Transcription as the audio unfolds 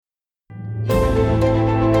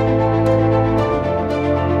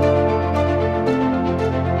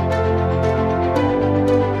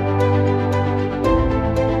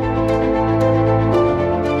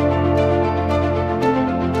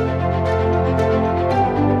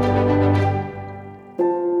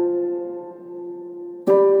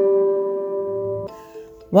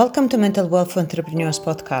Welcome to Mental Wealth for Entrepreneurs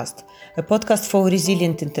podcast, a podcast for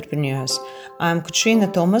resilient entrepreneurs. I'm Katrina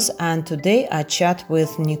Thomas, and today I chat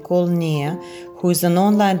with Nicole Nia, who is an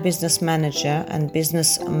online business manager and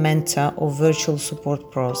business mentor of Virtual Support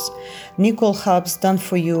Pros. Nicole helps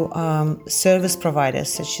done-for-you service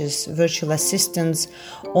providers such as virtual assistants,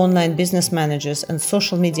 online business managers, and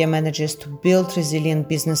social media managers to build resilient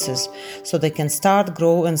businesses so they can start,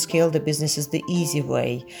 grow, and scale their businesses the easy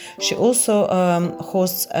way. She also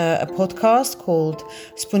hosts a podcast called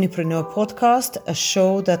Spoonipreneur Podcast, a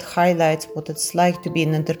show that highlights what it's like to be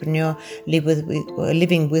an entrepreneur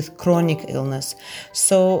living with chronic illness.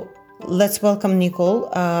 So let's welcome Nicole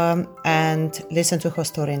and listen to her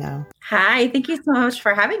story now. Hi, thank you so much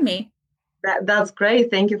for having me. That's great.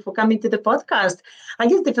 Thank you for coming to the podcast. I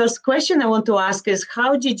guess the first question I want to ask is,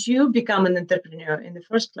 how did you become an entrepreneur in the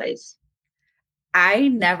first place? I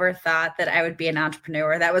never thought that I would be an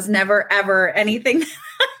entrepreneur. That was never, ever anything that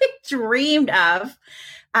I dreamed of.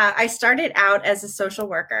 I started out as a social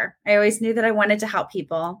worker. I always knew that I wanted to help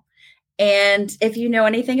people. And if you know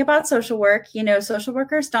anything about social work, you know social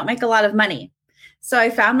workers don't make a lot of money. So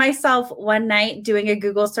I found myself one night doing a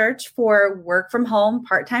Google search for work from home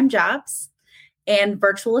part-time jobs, and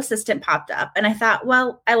virtual assistant popped up. And I thought,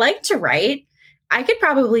 well, I like to write. I could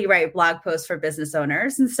probably write blog posts for business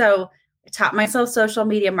owners. And so I taught myself social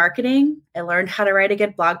media marketing. I learned how to write a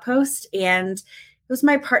good blog post, and it was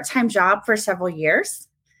my part-time job for several years.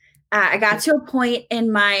 I got to a point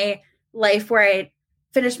in my life where I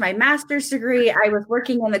finished my master's degree. I was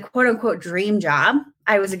working in the quote unquote dream job.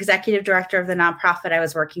 I was executive director of the nonprofit I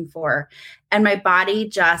was working for, and my body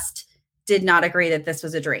just did not agree that this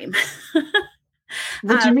was a dream.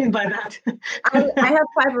 What do you mean by that? I have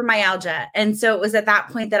fibromyalgia. And so it was at that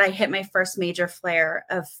point that I hit my first major flare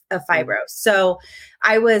of fibro. So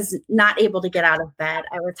I was not able to get out of bed.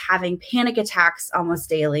 I was having panic attacks almost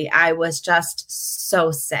daily. I was just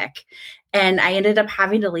so sick. And I ended up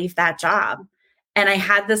having to leave that job. And I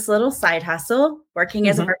had this little side hustle working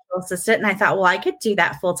as a virtual assistant. And I thought, well, I could do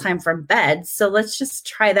that full time from bed. So let's just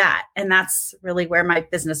try that. And that's really where my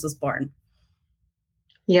business was born.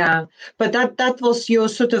 Yeah, but that was your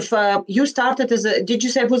sort of, you started as did you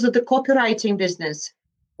say, was it the copywriting business?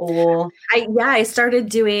 Or I started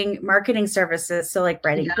doing marketing services. So like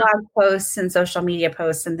writing blog posts and social media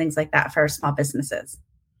posts and things like that for small businesses.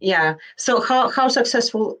 Yeah. So how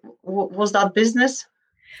successful was that business?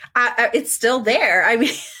 It's still there. I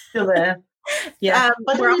mean, still there. Yeah,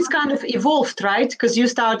 but then it's kind of evolved, right? Because you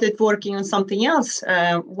started working on something else.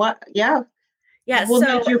 What made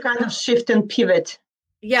you kind of shift and pivot?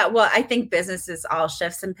 Yeah, well, I think business is all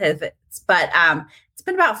shifts and pivots, but it's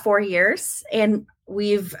been about 4 years, and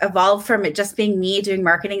we've evolved from it just being me doing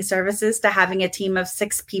marketing services to having a team of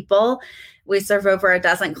 6 people. We serve over a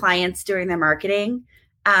dozen clients doing their marketing.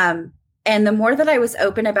 And the more that I was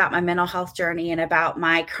open about my mental health journey and about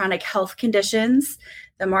my chronic health conditions,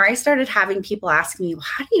 the more I started having people ask me, well,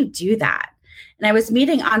 how do you do that? And I was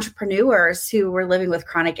meeting entrepreneurs who were living with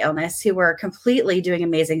chronic illness, who were completely doing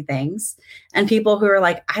amazing things, and people who were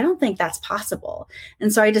like, I don't think that's possible.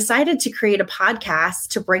 And so I decided to create a podcast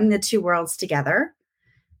to bring the two worlds together.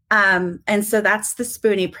 And so that's the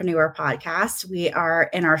Spoonipreneur Podcast. We are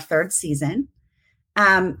in our 3rd season.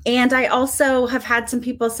 And I also have had some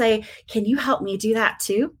people say, can you help me do that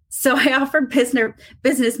too? So I offer business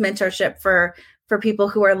mentorship for people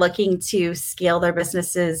who are looking to scale their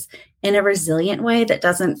businesses in a resilient way that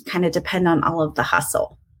doesn't kind of depend on all of the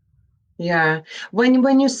hustle. Yeah.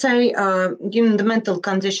 When you say, the mental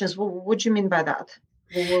conditions, what do you mean by that?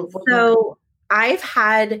 So I've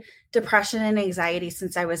had depression and anxiety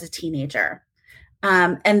since I was a teenager.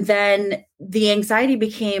 And then the anxiety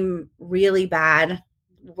became really bad.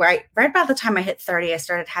 Right about the time I hit 30, I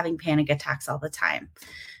started having panic attacks all the time.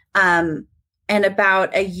 And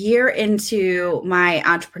about a year into my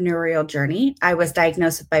entrepreneurial journey, I was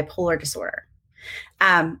diagnosed with bipolar disorder.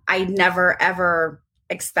 I never, ever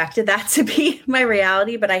expected that to be my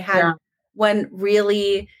reality, but I had one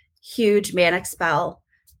really huge manic spell.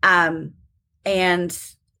 And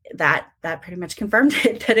that pretty much confirmed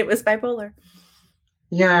it, that it was bipolar.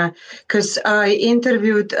 Yeah, because I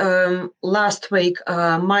interviewed last week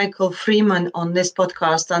Michael Freeman on this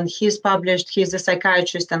podcast, and he's a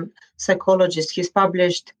psychiatrist and psychologist. He's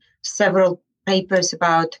published several papers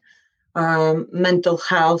about mental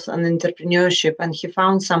health and entrepreneurship, and he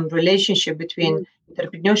found some relationship between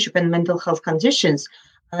entrepreneurship and mental health conditions.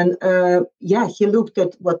 And he looked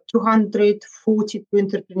at 242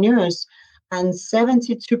 entrepreneurs, and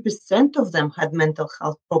 72% of them had mental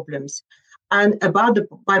health problems. And about the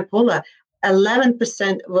bipolar,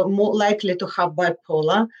 11% were more likely to have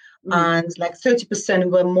bipolar, and like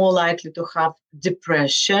 30% were more likely to have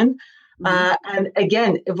depression. And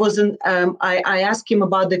again, it wasn't, I asked him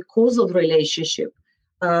about the causal relationship.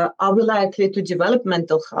 Are we likely to develop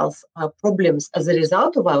mental health problems as a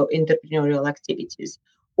result of our entrepreneurial activities,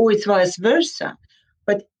 or it's vice versa?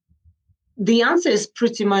 But the answer is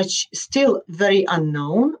pretty much still very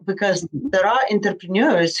unknown, because there are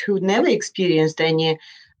entrepreneurs who never experienced any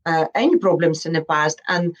problems in the past,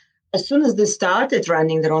 and as soon as they started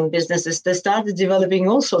running their own businesses, they started developing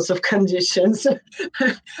all sorts of conditions.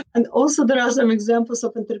 And also there are some examples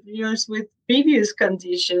of entrepreneurs with previous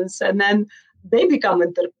conditions, and then they become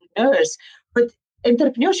entrepreneurs. But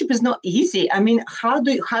entrepreneurship is not easy. I mean, how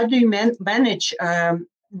do you manage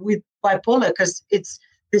with bipolar? Because it's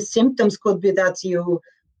the symptoms could be that you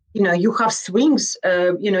have swings,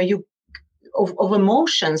 of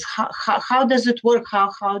emotions. How does it work?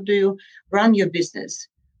 How do you run your business?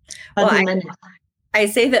 I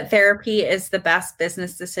say that therapy is the best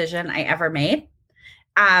business decision I ever made.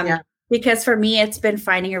 Because for me, it's been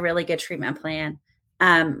finding a really good treatment plan,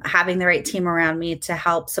 having the right team around me to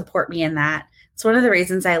help support me in that. It's one of the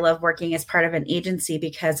reasons I love working as part of an agency,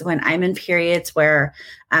 because when I'm in periods where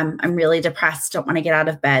I'm really depressed, don't want to get out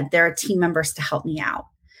of bed, there are team members to help me out.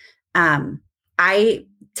 I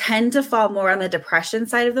tend to fall more on the depression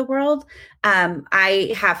side of the world.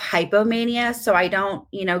 I have hypomania, so I don't,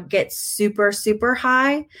 get super, super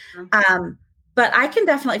high. But I can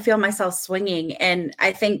definitely feel myself swinging. And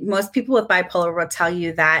I think most people with bipolar will tell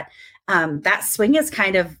you that that swing is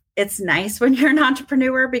it's nice when you're an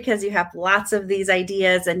entrepreneur, because you have lots of these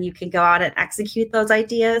ideas and you can go out and execute those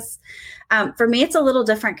ideas. For me, it's a little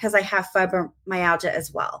different because I have fibromyalgia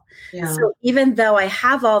as well. Yeah. So even though I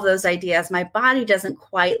have all those ideas, my body doesn't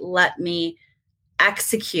quite let me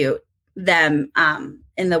execute them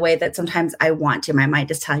in the way that sometimes I want to. My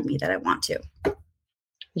mind is telling me that I want to.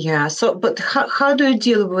 Yeah. So, but how do you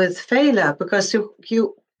deal with failure? Because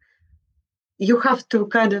you have to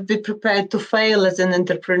kind of be prepared to fail as an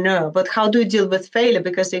entrepreneur. But how do you deal with failure?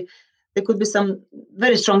 Because there could be some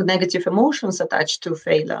very strong negative emotions attached to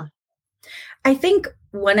failure. I think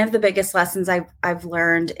one of the biggest lessons I've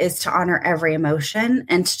learned is to honor every emotion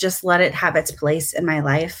and to just let it have its place in my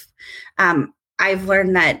life. I've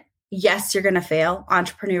learned that, yes, you're going to fail.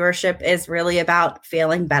 Entrepreneurship is really about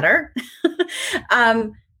failing better.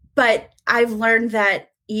 But I've learned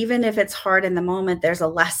that even if it's hard in the moment, there's a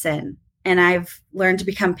lesson. And I've learned to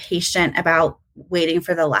become patient about waiting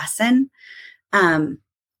for the lesson.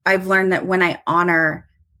 I've learned that when I honor,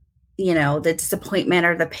 the disappointment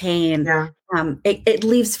or the pain, it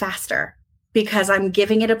leaves faster, because I'm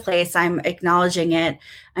giving it a place. I'm acknowledging it.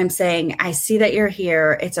 I'm saying, I see that you're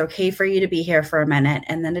here. It's okay for you to be here for a minute.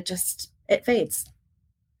 And then it fades.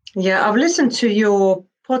 Yeah. I've listened to your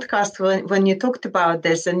podcast when you talked about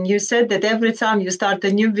this, and you said that every time you start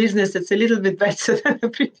a new business, it's a little bit better than the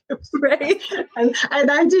previous. Right. And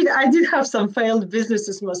I did have some failed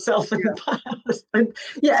businesses myself in the past. And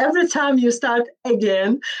every time you start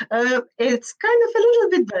again, it's kind of a little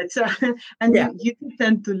bit better, and you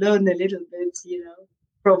tend to learn a little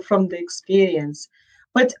bit, from the experience.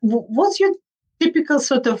 But what's your typical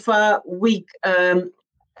sort of week?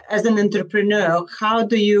 As an entrepreneur, what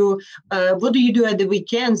do you do at the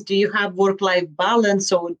weekends? Do you have work-life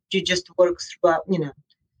balance, or do you just work throughout?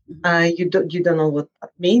 You don't know what that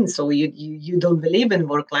means, or you don't believe in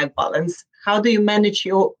work-life balance. How do you manage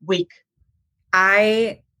your week?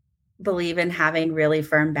 I believe in having really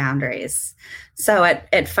firm boundaries. So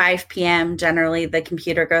at 5 p.m., generally the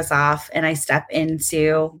computer goes off, and I step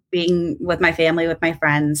into being with my family, with my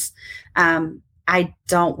friends. I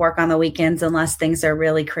don't work on the weekends unless things are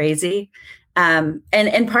really crazy. And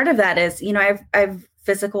part of that is, I've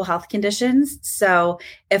physical health conditions. So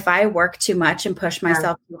if I work too much and push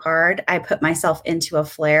myself too hard, I put myself into a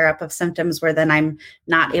flare up of symptoms where then I'm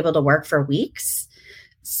not able to work for weeks.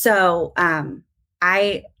 So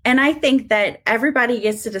I think that everybody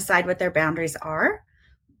gets to decide what their boundaries are,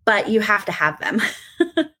 but you have to have them.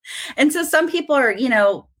 And so some people are,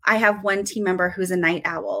 I have one team member who's a night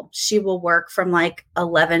owl. She will work from like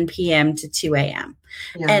 11 p.m. to 2 a.m.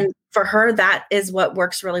 Yeah. And for her, that is what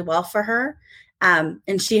works really well for her.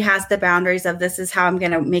 and she has the boundaries of this is how I'm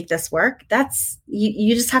going to make this work. That's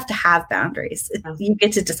you just have to have boundaries. You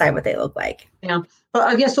get to decide what they look like. Yeah. But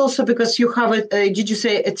I guess also because you have did you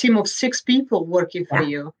say a team of 6 people working for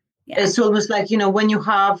you? Yeah. It's almost like, when you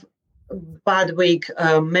have a bad week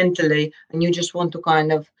mentally and you just want to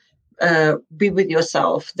kind of be with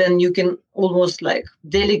yourself, then you can almost like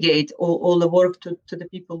delegate all the work to the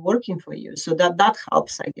people working for you. So that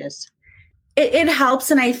helps, I guess. It helps.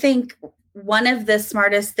 And I think one of the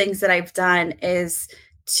smartest things that I've done is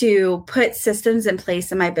to put systems in place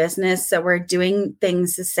in my business so we're doing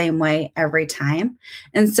things the same way every time.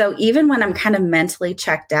 And so even when I'm kind of mentally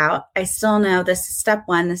checked out, I still know this is step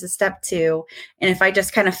 1, this is step 2. And if I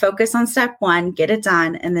just kind of focus on step 1, get it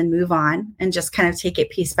done, and then move on and just kind of take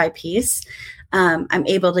it piece by piece, I'm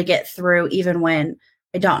able to get through even when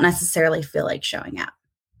I don't necessarily feel like showing up.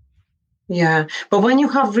 Yeah. But when you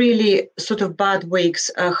have really sort of bad weeks,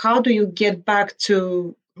 how do you get back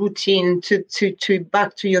to routine, to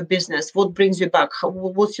back to your business? What brings you back?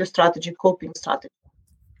 What's your strategy, coping strategy?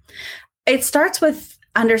 It starts with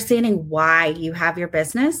understanding why you have your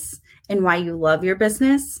business and why you love your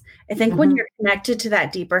business. I think when you're connected to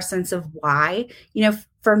that deeper sense of why,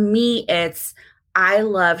 for me, I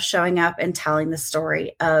love showing up and telling the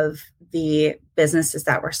story of the businesses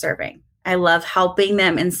that we're serving. I love helping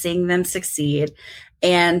them and seeing them succeed.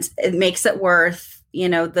 And it makes it worth,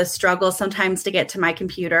 the struggle sometimes to get to my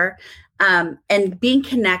computer. And being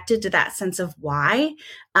connected to that sense of why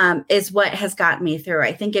is what has gotten me through.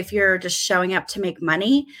 I think if you're just showing up to make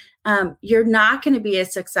money, you're not going to be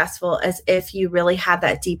as successful as if you really have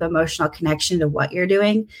that deep emotional connection to what you're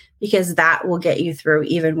doing, because that will get you through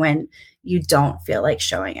even when you don't feel like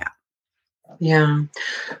showing up. Yeah.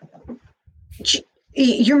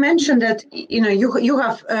 You mentioned that, you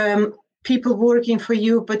have people working for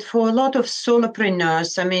you, but for a lot of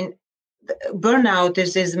solopreneurs, I mean, burnout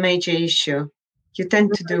is a major issue. You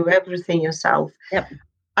tend to do everything yourself. Yep.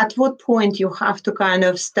 At what point you have to kind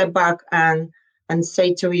of step back and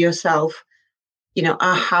say to yourself,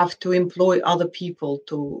 I have to employ other people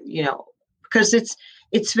to, because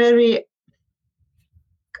it's very,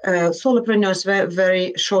 solopreneurs very,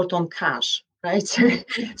 very short on cash. Right.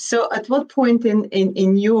 So at what point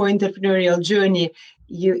in your entrepreneurial journey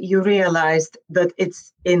you realized that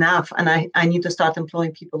it's enough and I need to start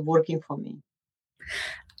employing people working for me?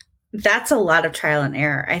 That's a lot of trial and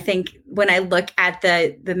error. I think when I look at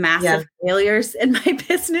the massive failures in my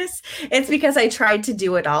business, it's because I tried to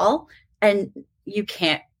do it all, and you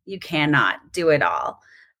cannot do it all.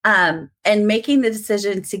 And making the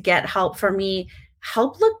decision to get help for me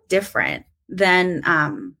helped look different than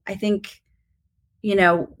I think.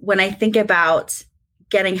 When I think about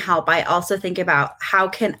getting help, I also think about how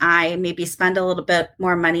can I maybe spend a little bit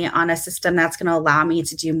more money on a system that's going to allow me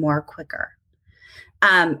to do more quicker.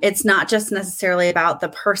 It's not just necessarily about the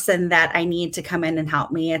person that I need to come in and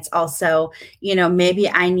help me. It's also, maybe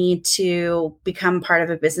I need to become part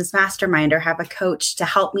of a business mastermind or have a coach to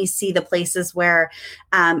help me see the places where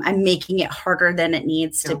I'm making it harder than it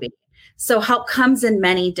needs to be. So help comes in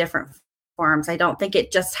many different forms. I don't think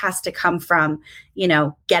it just has to come from,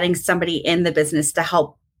 getting somebody in the business to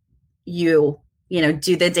help you,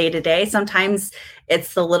 do the day-to-day. Sometimes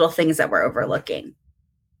it's the little things that we're overlooking.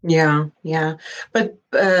 Yeah. But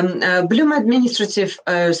Bloom Administrative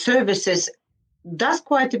Services does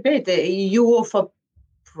quite a bit. You offer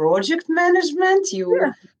project management,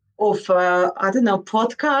 you offer,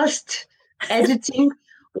 podcast editing.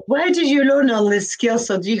 Where did you learn all these skills?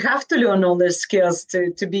 Or do you have to learn all these skills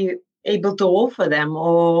to be able to offer them?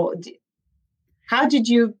 Or how did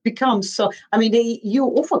you become so? I mean, you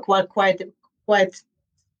offer quite a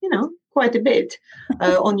bit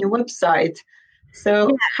on your website.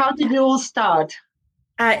 So how did it all start?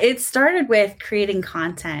 It started with creating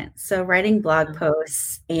content. So writing blog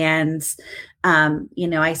posts and,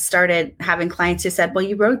 I started having clients who said, well,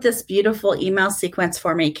 you wrote this beautiful email sequence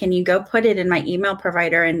for me. Can you go put it in my email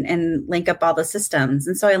provider and link up all the systems?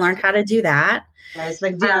 And so I learned how to do that. Yeah, it's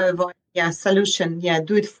like DIY, solution. Yeah,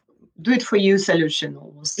 do it for you solution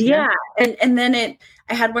almost. Yeah. And then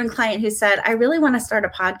I had one client who said, I really want to start a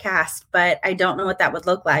podcast, but I don't know what that would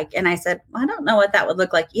look like. And I said, well, I don't know what that would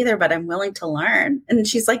look like either, but I'm willing to learn. And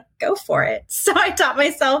she's like, go for it. So I taught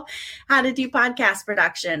myself how to do podcast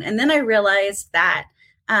production. And then I realized that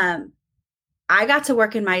I got to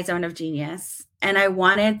work in my zone of genius, and I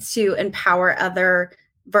wanted to empower other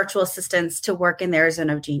virtual assistants to work in their zone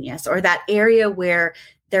of genius, or that area where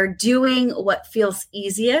they're doing what feels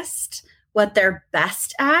easiest, what they're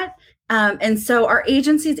best at, And so our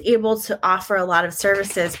agency is able to offer a lot of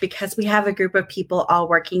services because we have a group of people all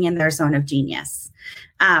working in their zone of genius.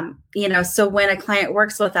 So when a client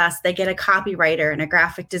works with us, they get a copywriter and a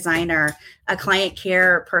graphic designer, a client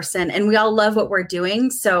care person, and we all love what we're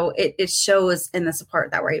doing. So it shows in the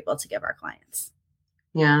support that we're able to give our clients.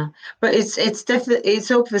 Yeah, but it's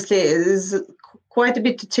quite a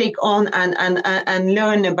bit to take on and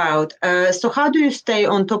learn about. So how do you stay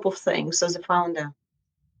on top of things as a founder?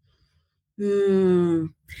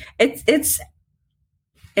 It's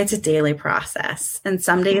a daily process, and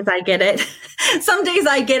some days I get it. Some days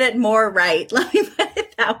I get it more right. Let me put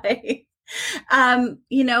it that way.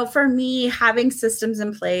 For me, having systems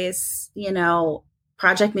in place,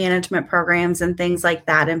 project management programs and things like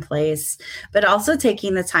that in place, but also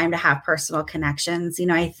taking the time to have personal connections.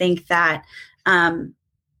 I think that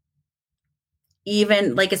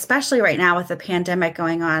even especially right now with the pandemic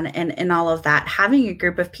going on and all of that, having a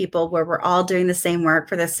group of people where we're all doing the same work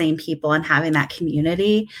for the same people and having that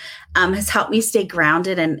community has helped me stay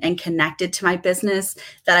grounded and connected to my business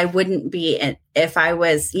that I wouldn't be if I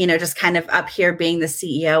was, just kind of up here being the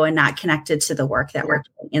CEO and not connected to the work that we're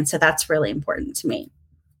doing. And so that's really important to me.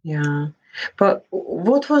 Yeah. But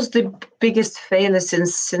what was the biggest failure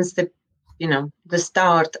since the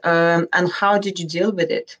start, and how did you deal with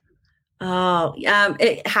it?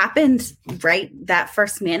 It happened right that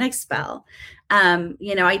first manic spell.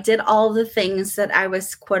 I did all the things that I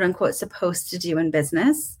was quote unquote supposed to do in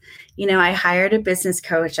business. I hired a business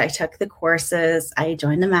coach. I took the courses. I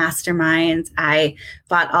joined the masterminds. I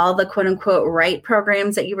bought all the quote unquote right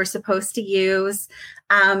programs that you were supposed to use.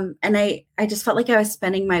 And I just felt like I was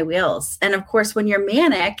spinning my wheels. And of course, when you're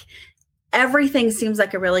manic, everything seems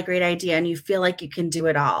like a really great idea and you feel like you can do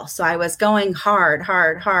it all. So I was going hard.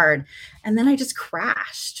 And then I just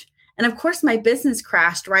crashed. And of course, my business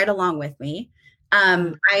crashed right along with me.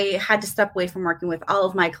 I had to step away from working with all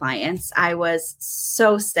of my clients. I was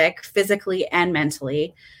so sick physically and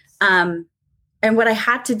mentally. And what I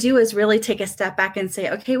had to do is really take a step back and say,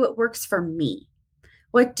 okay, what works for me?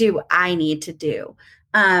 What do I need to do?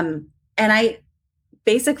 And I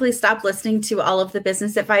basically stopped listening to all of the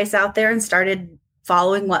business advice out there and started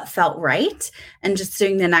following what felt right and just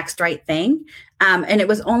doing the next right thing. And it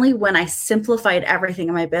was only when I simplified everything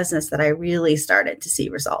in my business that I really started to see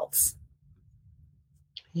results.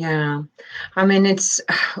 Yeah. I mean, it's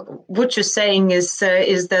what you're saying is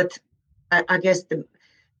that I guess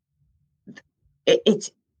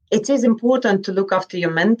it is important to look after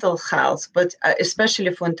your mental health, but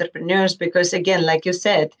especially for entrepreneurs, because again, like you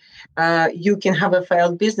said, you can have a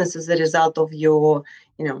failed business as a result of your,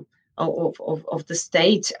 of the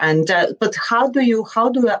state. And but how do you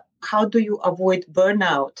avoid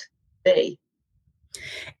burnout today?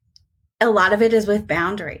 A lot of it is with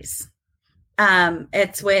boundaries.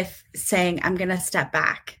 It's with saying, I'm going to step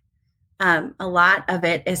back. A lot of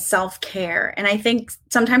it is self-care. And I think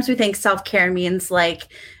sometimes we think self-care means like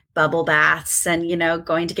bubble baths and,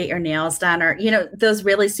 going to get your nails done or, those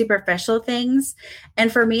really superficial things.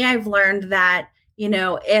 And for me, I've learned that,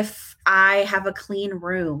 if I have a clean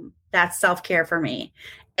room, that's self-care for me.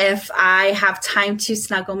 If I have time to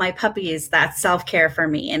snuggle my puppies, that's self-care for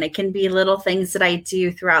me. And it can be little things that I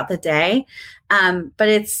do throughout the day. But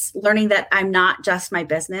it's learning that I'm not just my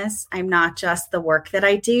business. I'm not just the work that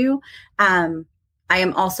I do. I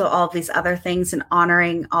am also all of these other things and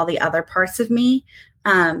honoring all the other parts of me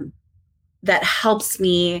that helps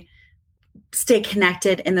me stay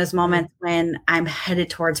connected in those moments when I'm headed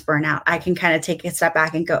towards burnout. I can kind of take a step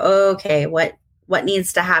back and go, okay, what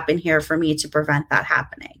needs to happen here for me to prevent that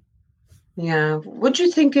happening? Yeah. What do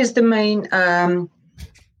you think is the main,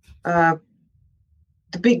 the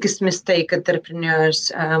biggest mistake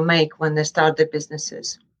entrepreneurs make when they start their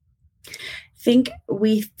businesses? I think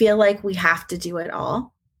we feel like we have to do it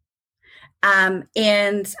all.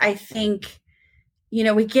 And I think,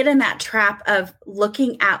 we get in that trap of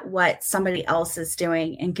looking at what somebody else is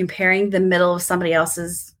doing and comparing the middle of somebody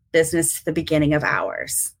else's business to the beginning of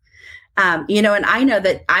ours. And I know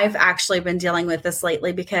that I've actually been dealing with this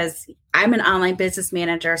lately because I'm an online business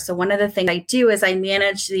manager. So one of the things I do is I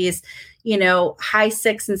manage these, high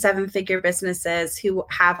 6 and 7 figure businesses who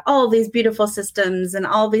have all these beautiful systems and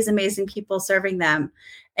all these amazing people serving them.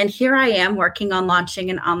 And here I am working on launching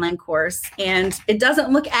an online course, and it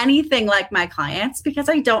doesn't look anything like my clients because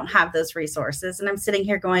I don't have those resources. And I'm sitting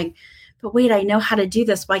here going, but wait, I know how to do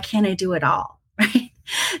this. Why can't I do it all? Right.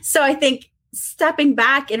 So I think stepping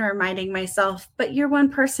back and reminding myself, but you're one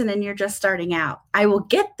person and you're just starting out. I will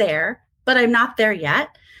get there, but I'm not there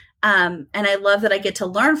yet. And I love that I get to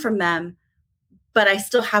learn from them, but I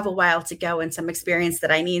still have a while to go and some experience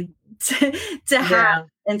that I need to have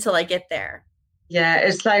until I get there. Yeah,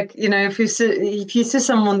 it's like, if you see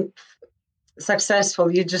someone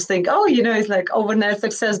successful, you just think, oh, it's like overnight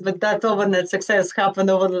success, but that overnight success happened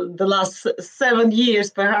over the last 7 years,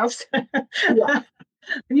 perhaps. Yeah.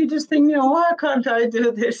 You just think, why can't I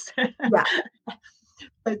do this? Yeah.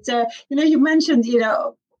 But, you mentioned,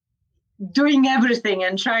 doing everything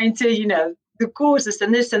and trying to, do courses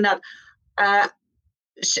and this and that.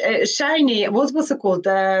 Shiny, what was it called?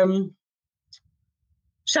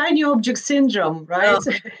 Shiny object syndrome, right?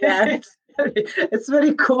 Oh, yeah. It's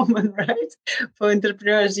very common, right? For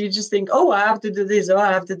entrepreneurs, you just think, oh, I have to do this, or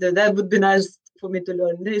I have to do that. Would be nice for me to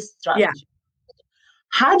learn this strategy. Yeah.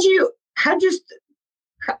 How do you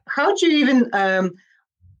even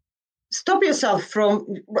stop yourself from,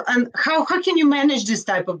 and how can you manage this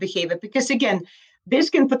type of behavior? Because again, this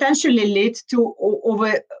can potentially lead to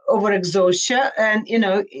over exhaustion and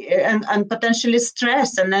and potentially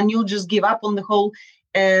stress, and then you'll just give up on the whole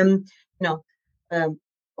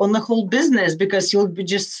on the whole business, because you'll be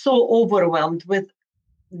just so overwhelmed with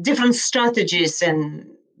different strategies and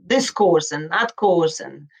this course and that course,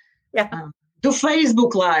 and do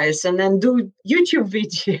Facebook lives and then do YouTube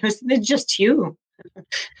videos. It's just you.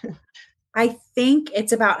 I think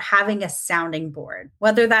it's about having a sounding board,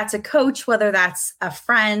 whether that's a coach, whether that's a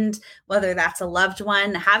friend, whether that's a loved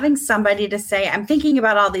one, having somebody to say, I'm thinking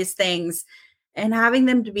about all these things, and having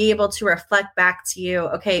them to be able to reflect back to you.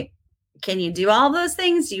 Okay, can you do all those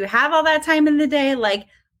things? Do you have all that time in the day? Like,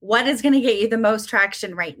 what is going to get you the most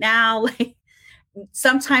traction right now? Like,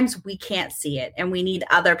 sometimes we can't see it and we need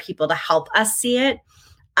other people to help us see it.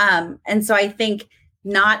 And so I think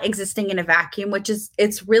not existing in a vacuum,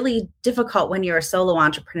 it's really difficult when you're a solo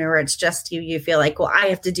entrepreneur. It's just you feel like, well, I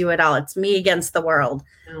have to do it all. It's me against the world.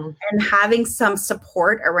 And having some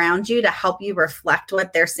support around you to help you reflect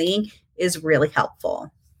what they're seeing is really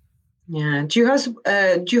helpful. Yeah. Do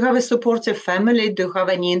you have a supportive family? Do you have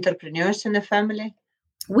any entrepreneurs in the family?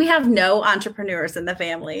 We have no entrepreneurs in the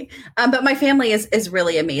family, but my family is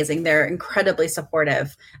really amazing. They're incredibly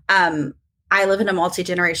supportive. I live in a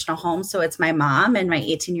multi-generational home, so it's my mom and my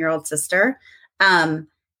 18-year-old sister.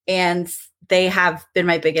 And they have been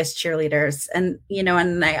my biggest cheerleaders. And,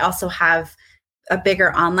 and I also have a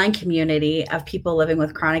bigger online community of people living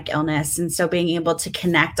with chronic illness. And so being able to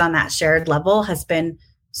connect on that shared level has been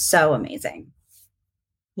so amazing.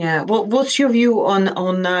 Yeah. What's your view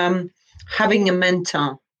on having a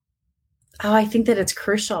mentor? Oh, I think that it's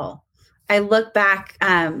crucial. I look back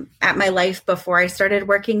at my life before I started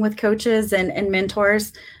working with coaches and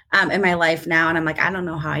mentors in my life now, and I'm like, I don't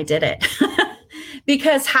know how I did it.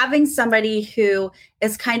 Because having somebody who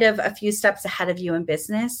is kind of a few steps ahead of you in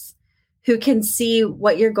business, who can see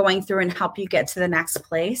what you're going through and help you get to the next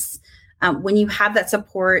place. When you have that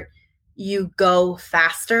support, you go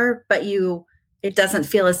faster, but it doesn't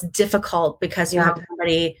feel as difficult because you have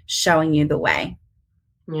somebody showing you the way.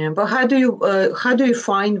 Yeah, but how do you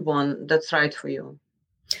find one that's right for you?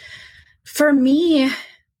 For me,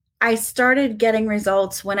 I started getting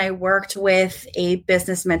results when I worked with a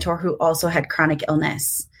business mentor who also had chronic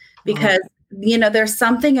illness, because there's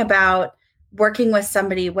something about working with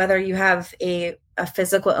somebody, whether you have a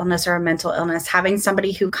physical illness or a mental illness, having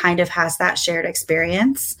somebody who kind of has that shared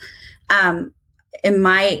experience. In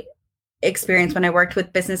my experience, when I worked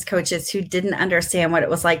with business coaches who didn't understand what it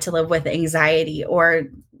was like to live with anxiety or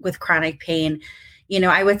with chronic pain,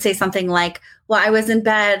 I would say something like, well, I was in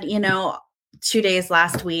bed, 2 days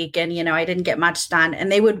last week and, I didn't get much done.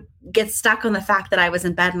 And they would get stuck on the fact that I was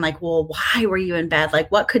in bed and like, well, why were you in bed?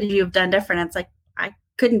 Like, what could you have done different? It's like, I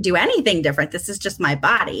couldn't do anything different. This is just my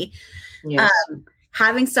body. Yes.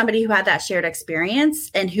 Having somebody who had that shared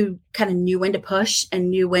experience and who kind of knew when to push and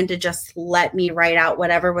knew when to just let me write out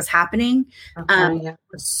whatever was happening was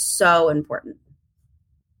so important.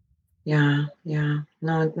 Yeah.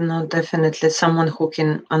 No, definitely someone who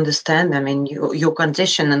can understand, your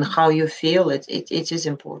condition and how you feel. It is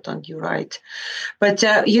important. You're right. But,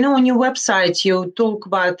 on your website, you talk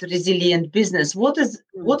about resilient business. What is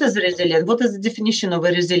resilient? What is the definition of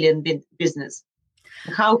a resilient business?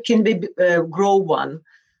 How can we grow one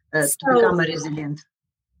to become a resilient?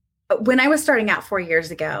 When I was starting out 4 years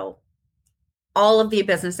ago, all of the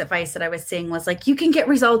business advice that I was seeing was like, you can get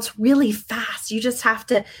results really fast. You just have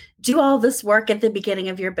to do all this work at the beginning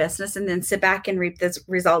of your business and then sit back and reap the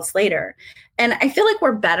results later. And I feel like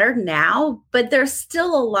we're better now, but there's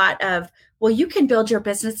still a lot of, well, you can build your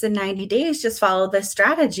business in 90 days, just follow this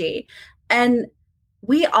strategy. And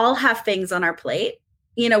we all have things on our plate.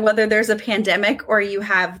 Whether there's a pandemic or you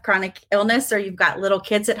have chronic illness or you've got little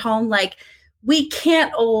kids at home, like we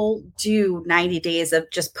can't all do 90 days of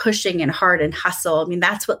just pushing and hard and hustle.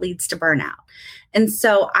 That's what leads to burnout. And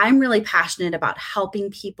so I'm really passionate about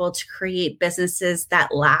helping people to create businesses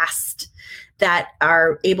that last, that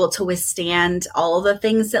are able to withstand all of the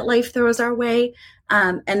things that life throws our way.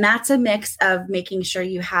 And that's a mix of making sure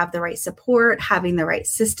you have the right support, having the right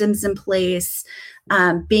systems in place,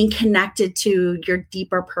 being connected to your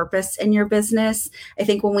deeper purpose in your business. I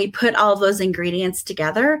think when we put all of those ingredients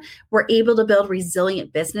together, we're able to build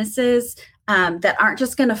resilient businesses that aren't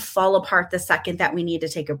just going to fall apart the second that we need to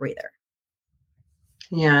take a breather.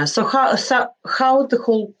 Yeah. So how the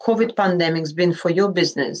whole COVID pandemic's been for your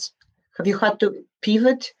business? Have you had to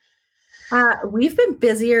pivot? We've been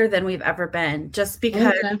busier than we've ever been, just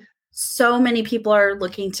because so many people are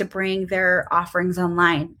looking to bring their offerings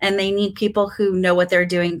online, and they need people who know what they're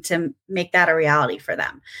doing to make that a reality for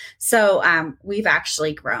them. So we've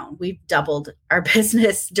actually grown. We've doubled our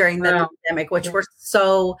business during the pandemic, which we're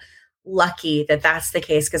so lucky that that's the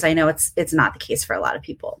case, because I know it's not the case for a lot of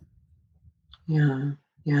people. Yeah.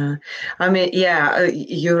 Yeah, I mean,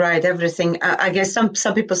 you're right. Everything. I guess some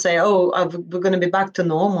people say, "Oh, we're going to be back to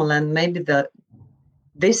normal," and maybe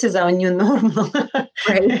this is our new normal,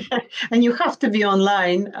 right? And you have to be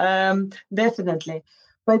online, definitely.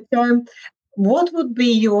 But what would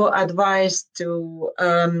be your advice to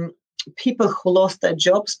people who lost their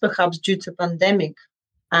jobs, perhaps due to pandemic,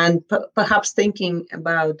 and perhaps thinking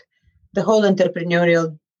about the whole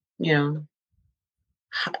entrepreneurial,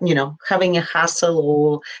 having a hustle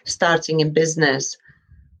or starting a business?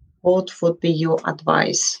 What would be your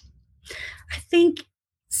advice? I think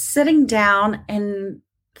sitting down and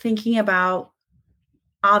thinking about,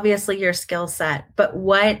 obviously, your skill set, but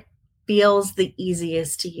what feels the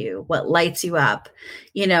easiest to you, what lights you up.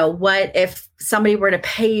 What if somebody were to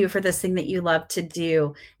pay you for this thing that you love to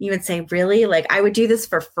do, you would say, really? Like, I would do this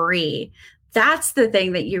for free. That's the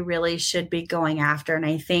thing that you really should be going after. And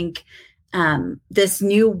I think this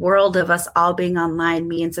new world of us all being online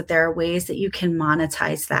means that there are ways that you can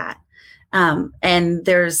monetize that. And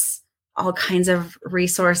there's all kinds of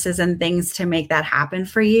resources and things to make that happen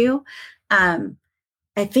for you.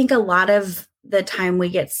 I think a lot of the time we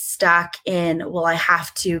get stuck in, well, I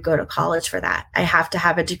have to go to college for that. I have to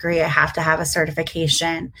have a degree. I have to have a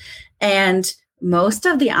certification. And most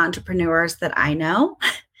of the entrepreneurs that I know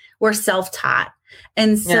were self-taught.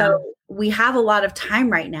 And so we have a lot of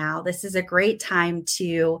time right now. This is a great time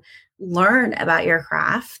to learn about your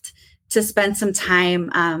craft, to spend some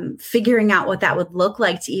time figuring out what that would look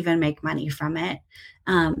like to even make money from it.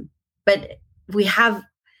 But we have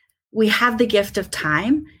the gift of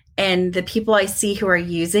time, and the people I see who are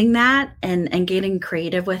using that and getting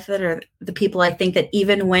creative with it are the people I think that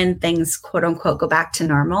even when things, quote unquote, go back to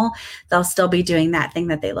normal, they'll still be doing that thing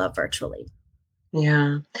that they love virtually.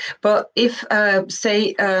 Yeah. But if,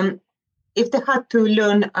 if they had to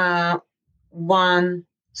learn one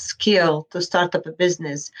skill to start up a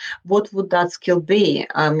business, what would that skill be?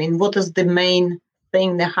 I mean, what is the main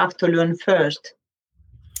thing they have to learn first?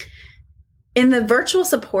 In the virtual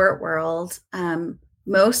support world,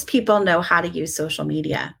 most people know how to use social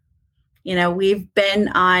media. We've been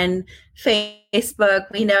on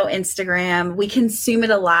Facebook, we know Instagram, we consume it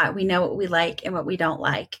a lot. We know what we like and what we don't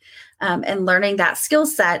like. And learning that skill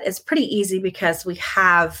set is pretty easy because we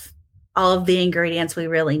have all of the ingredients we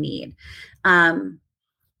really need.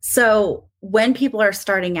 So when people are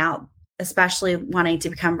starting out, especially wanting to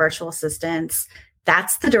become virtual assistants,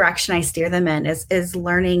 that's the direction I steer them in, is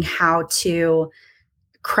learning how to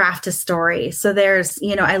craft a story. So there's,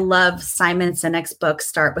 I love Simon Sinek's book,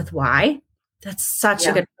 Start With Why. That's such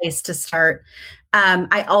a good place to start.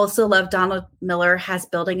 I also love Donald Miller has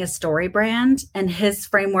Building a Story Brand, and his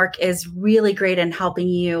framework is really great in helping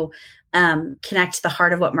you connect to the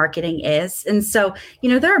heart of what marketing is. And so,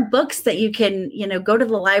 there are books that you can, go to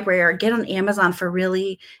the library or get on Amazon for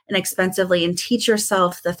really inexpensively and teach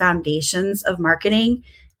yourself the foundations of marketing.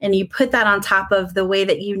 And you put that on top of the way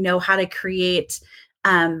that you know how to create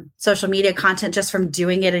social media content just from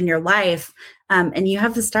doing it in your life. And you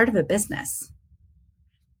have the start of a business.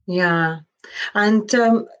 Yeah. And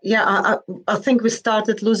I think we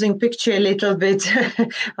started losing picture a little bit.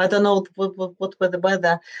 I don't know what with the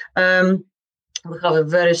weather. We have a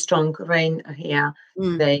very strong rain here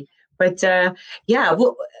today. But I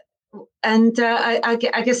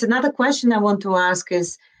guess another question I want to ask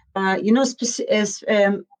is,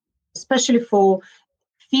 especially for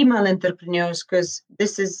female entrepreneurs, because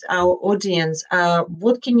this is our audience.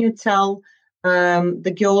 What can you tell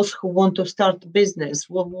the girls who want to start a business?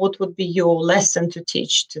 What would be your lesson to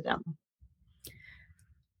teach to them?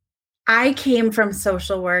 I came from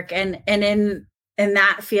social work, and in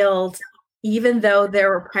that field, even though there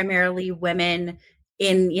were primarily women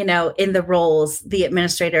in the roles, the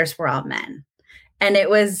administrators were all men. And it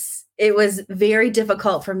was very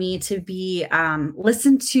difficult for me to be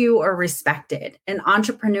listened to or respected. And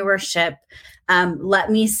entrepreneurship let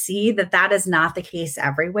me see that is not the case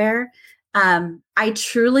everywhere. I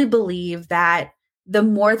truly believe that the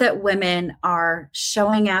more that women are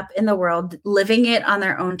showing up in the world, living it on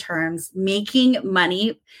their own terms, making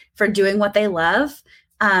money for doing what they love,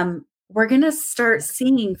 we're going to start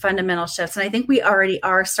seeing fundamental shifts. And I think we already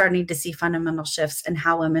are starting to see fundamental shifts in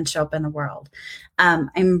how women show up in the world.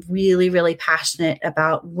 I'm really, really passionate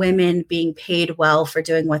about women being paid well for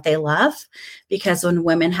doing what they love, because when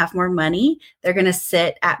women have more money, they're going to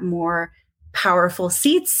sit at more powerful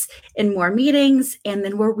seats in more meetings. And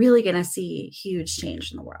then we're really going to see huge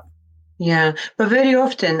change in the world. Yeah, but very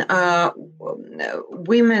often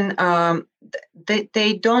women,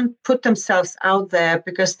 they don't put themselves out there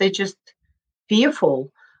because they're just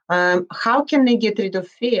fearful. How can they get rid of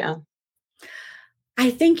fear?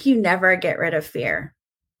 I think you never get rid of fear.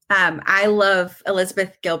 I love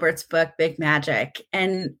Elizabeth Gilbert's book, Big Magic.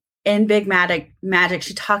 And in Big Magic,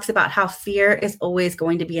 she talks about how fear is always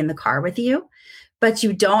going to be in the car with you, but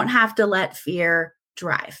you don't have to let fear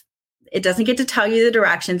drive. It doesn't get to tell you the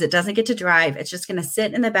directions. It doesn't get to drive. It's just going to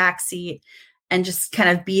sit in the back seat and just kind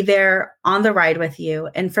of be there on the ride with you.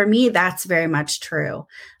 And for me, that's very much true.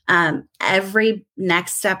 Every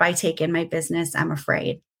next step I take in my business, I'm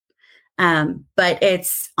afraid. But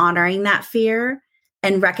it's honoring that fear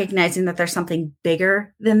and recognizing that there's something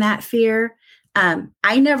bigger than that fear.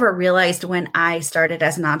 I never realized when I started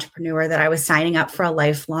as an entrepreneur that I was signing up for a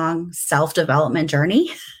lifelong self-development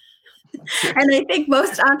journey. And I think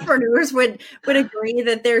most entrepreneurs would agree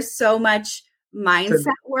that there's so much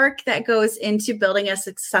mindset work that goes into building a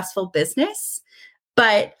successful business.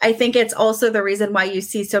 But I think it's also the reason why you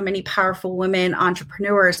see so many powerful women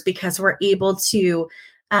entrepreneurs, because we're able to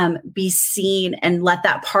be seen and let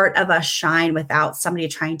that part of us shine without somebody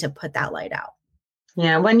trying to put that light out.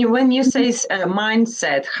 Yeah, when you say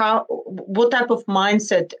mindset, what type of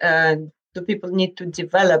mindset do people need to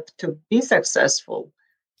develop to be successful?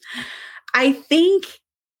 I think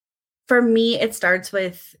for me, it starts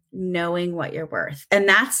with knowing what you're worth. And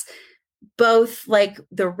that's both like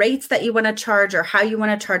the rates that you want to charge or how you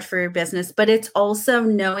want to charge for your business, but it's also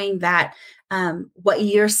knowing that what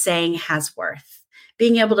you're saying has worth.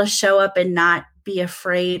 Being able to show up and not be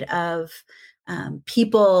afraid of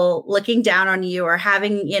people looking down on you or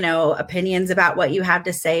having, opinions about what you have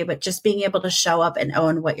to say, but just being able to show up and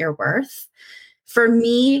own what you're worth. For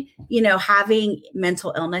me, having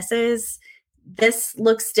mental illnesses, this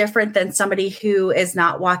looks different than somebody who is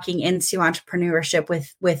not walking into entrepreneurship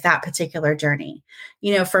with that particular journey.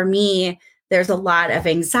 For me, there's a lot of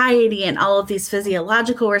anxiety and all of these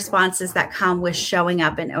physiological responses that come with showing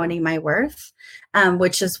up and owning my worth,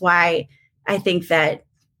 which is why I think that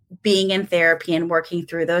being in therapy and working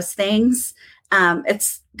through those things,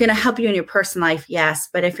 it's going to help you in your personal life, yes.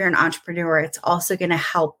 But if you're an entrepreneur, it's also going to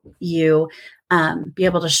help you be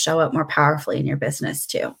able to show up more powerfully in your business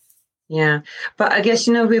too. Yeah, but I guess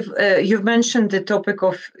you've mentioned the topic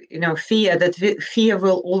of fear. That fear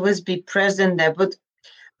will always be present there, but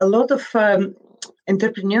a lot of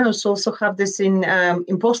entrepreneurs also have this in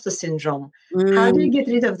imposter syndrome. How do you get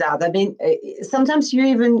rid of that? I mean, sometimes you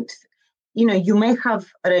even you may have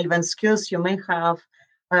relevant skills, you may have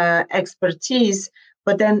expertise,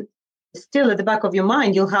 but then still at the back of your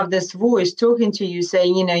mind, you'll have this voice talking to you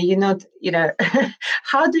saying, you're not,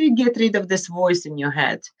 how do you get rid of this voice in your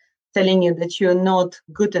head telling you that you're not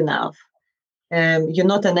good enough? You're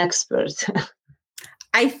not an expert.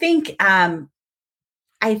 I think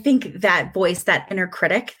that voice, that inner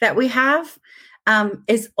critic that we have,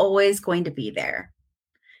 is always going to be there.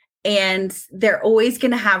 And they're always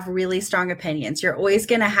going to have really strong opinions. You're always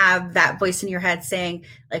going to have that voice in your head saying,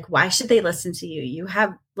 like, why should they listen to you? You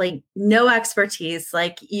have like no expertise.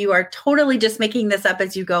 Like you are totally just making this up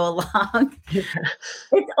as you go along. Yeah.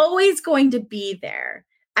 It's always going to be there.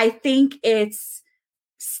 I think it's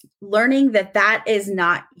learning that is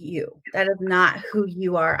not you. That is not who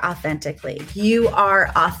you are authentically. You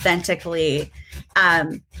are authentically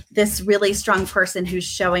this really strong person who's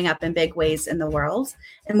showing up in big ways in the world.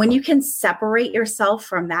 And when you can separate yourself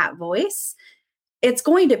from that voice, it's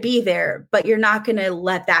going to be there, but you're not going to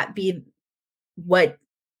let that be what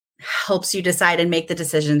helps you decide and make the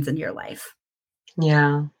decisions in your life.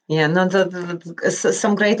 Yeah. No,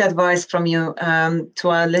 some great advice from you to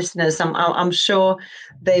our listeners. I'm sure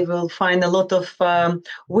they will find a lot of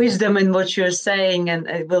wisdom in what you're saying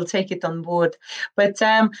and will take it on board. But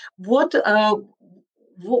what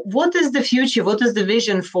is the future? What is the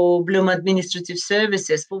vision for Bloom Administrative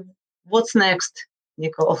Services? What's next,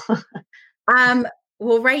 Nicole?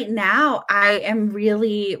 Well, right now, I am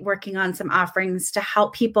really working on some offerings to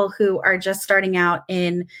help people who are just starting out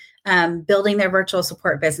in building their virtual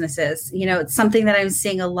support businesses. It's something that I'm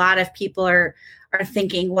seeing a lot of people are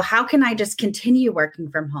thinking, well, how can I just continue working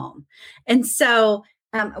from home? And so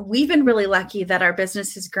we've been really lucky that our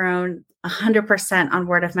business has grown 100% on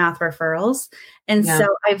word of mouth referrals. And so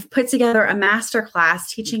I've put together a masterclass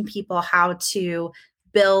teaching people how to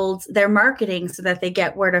build their marketing so that they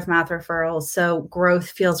get word of mouth referrals. So growth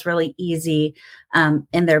feels really easy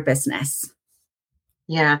in their business.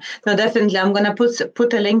 Yeah, no, definitely. I'm going to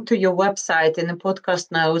put a link to your website in the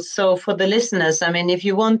podcast notes. So for the listeners, I mean, if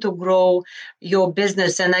you want to grow your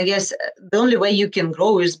business, and I guess the only way you can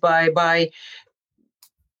grow is by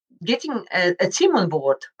getting a team on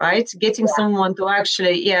board, right? Getting someone to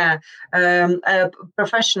actually, a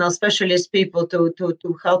professional specialist people to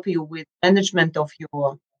help you with management of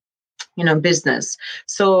your business.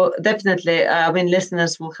 So definitely,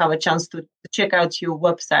 listeners will have a chance to check out your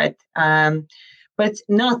website. But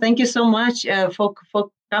no, thank you so much for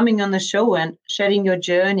coming on the show and sharing your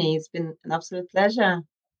journey. It's been an absolute pleasure.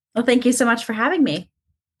 Well, thank you so much for having me.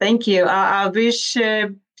 Thank you. I wish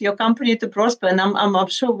your company to prosper, and I'm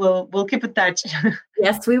sure we'll keep in touch.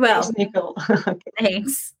 Yes, we will. Thanks, Nicole. Okay.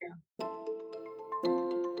 Thanks.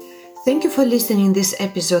 Thank you for listening to this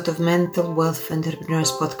episode of Mental Wealth for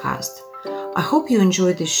Entrepreneurs podcast. I hope you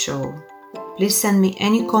enjoyed this show. Please send me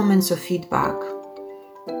any comments or feedback.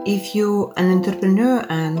 If you're an entrepreneur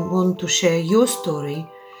and want to share your story,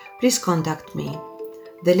 please contact me.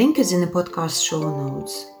 The link is in the podcast show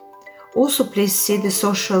notes. Also, please see the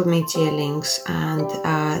social media links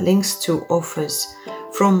and links to offers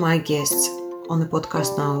from my guests on the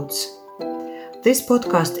podcast notes. This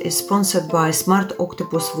podcast is sponsored by Smart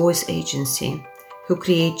Octopus Voice Agency, who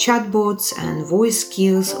create chatbots and voice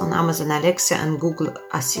skills on Amazon Alexa and Google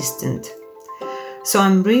Assistant. So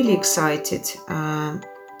I'm really excited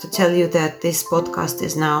to tell you that this podcast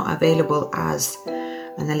is now available as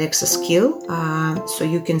an Alexa skill. So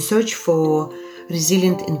you can search for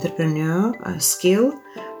Resilient Entrepreneur skill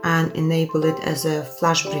and enable it as a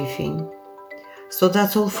flash briefing. So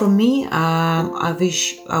that's all from me. I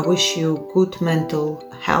wish you good mental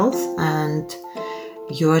health, and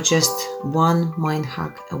you are just one mind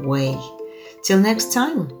hack away. Till next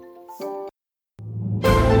time.